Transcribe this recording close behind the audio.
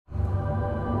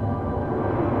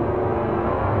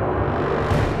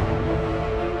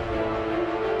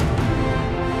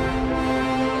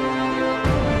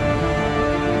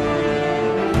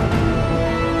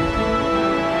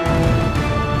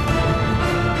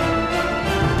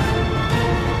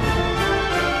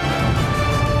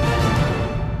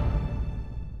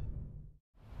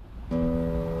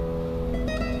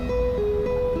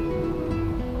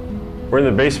We're in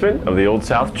the basement of the Old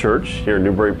South Church here in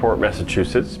Newburyport,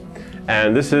 Massachusetts,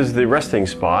 and this is the resting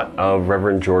spot of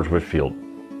Reverend George Whitefield.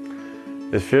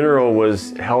 His funeral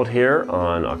was held here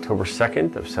on October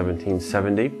 2nd of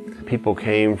 1770. People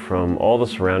came from all the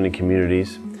surrounding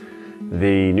communities.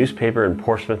 The newspaper in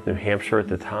Portsmouth, New Hampshire at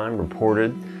the time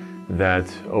reported that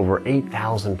over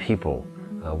 8,000 people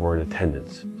were in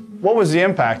attendance. What was the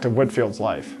impact of Whitefield's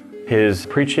life? His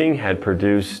preaching had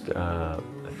produced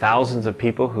thousands of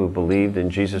people who believed in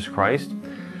Jesus Christ,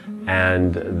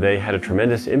 and they had a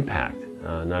tremendous impact,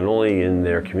 not only in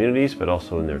their communities, but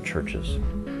also in their churches.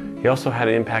 He also had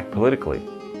an impact politically.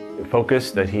 The focus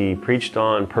that he preached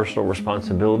on personal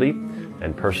responsibility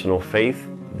and personal faith.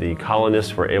 The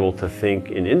colonists were able to think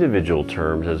in individual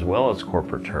terms as well as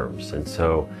corporate terms, and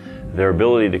so their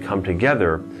ability to come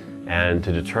together and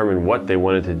to determine what they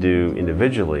wanted to do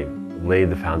individually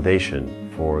laid the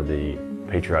foundation for the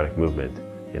patriotic movement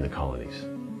in the colonies.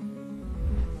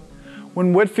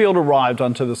 When Whitefield arrived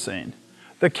onto the scene,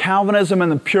 the Calvinism and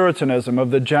the Puritanism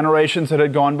of the generations that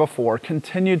had gone before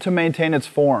continued to maintain its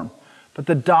form, but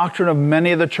the doctrine of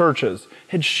many of the churches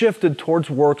had shifted towards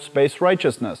works-based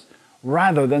righteousness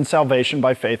rather than salvation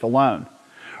by faith alone.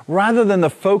 Rather than the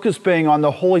focus being on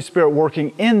the Holy Spirit working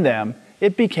in them,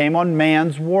 it became on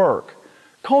man's work.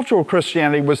 Cultural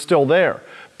Christianity was still there,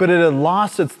 but it had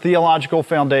lost its theological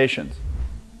foundations.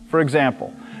 For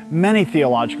example, many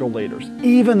theological leaders,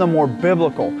 even the more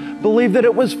biblical, believed that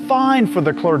it was fine for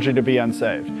the clergy to be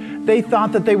unsaved. They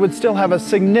thought that they would still have a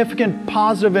significant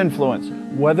positive influence,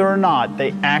 whether or not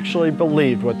they actually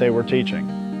believed what they were teaching.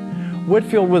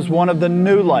 Whitefield was one of the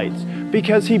new lights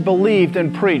because he believed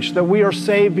and preached that we are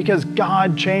saved because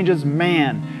God changes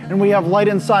man, and we have light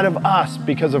inside of us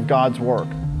because of God's work.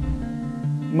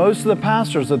 Most of the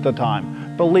pastors at the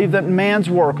time believed that man's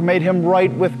work made him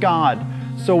right with God,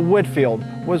 so Whitefield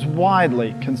was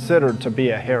widely considered to be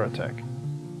a heretic.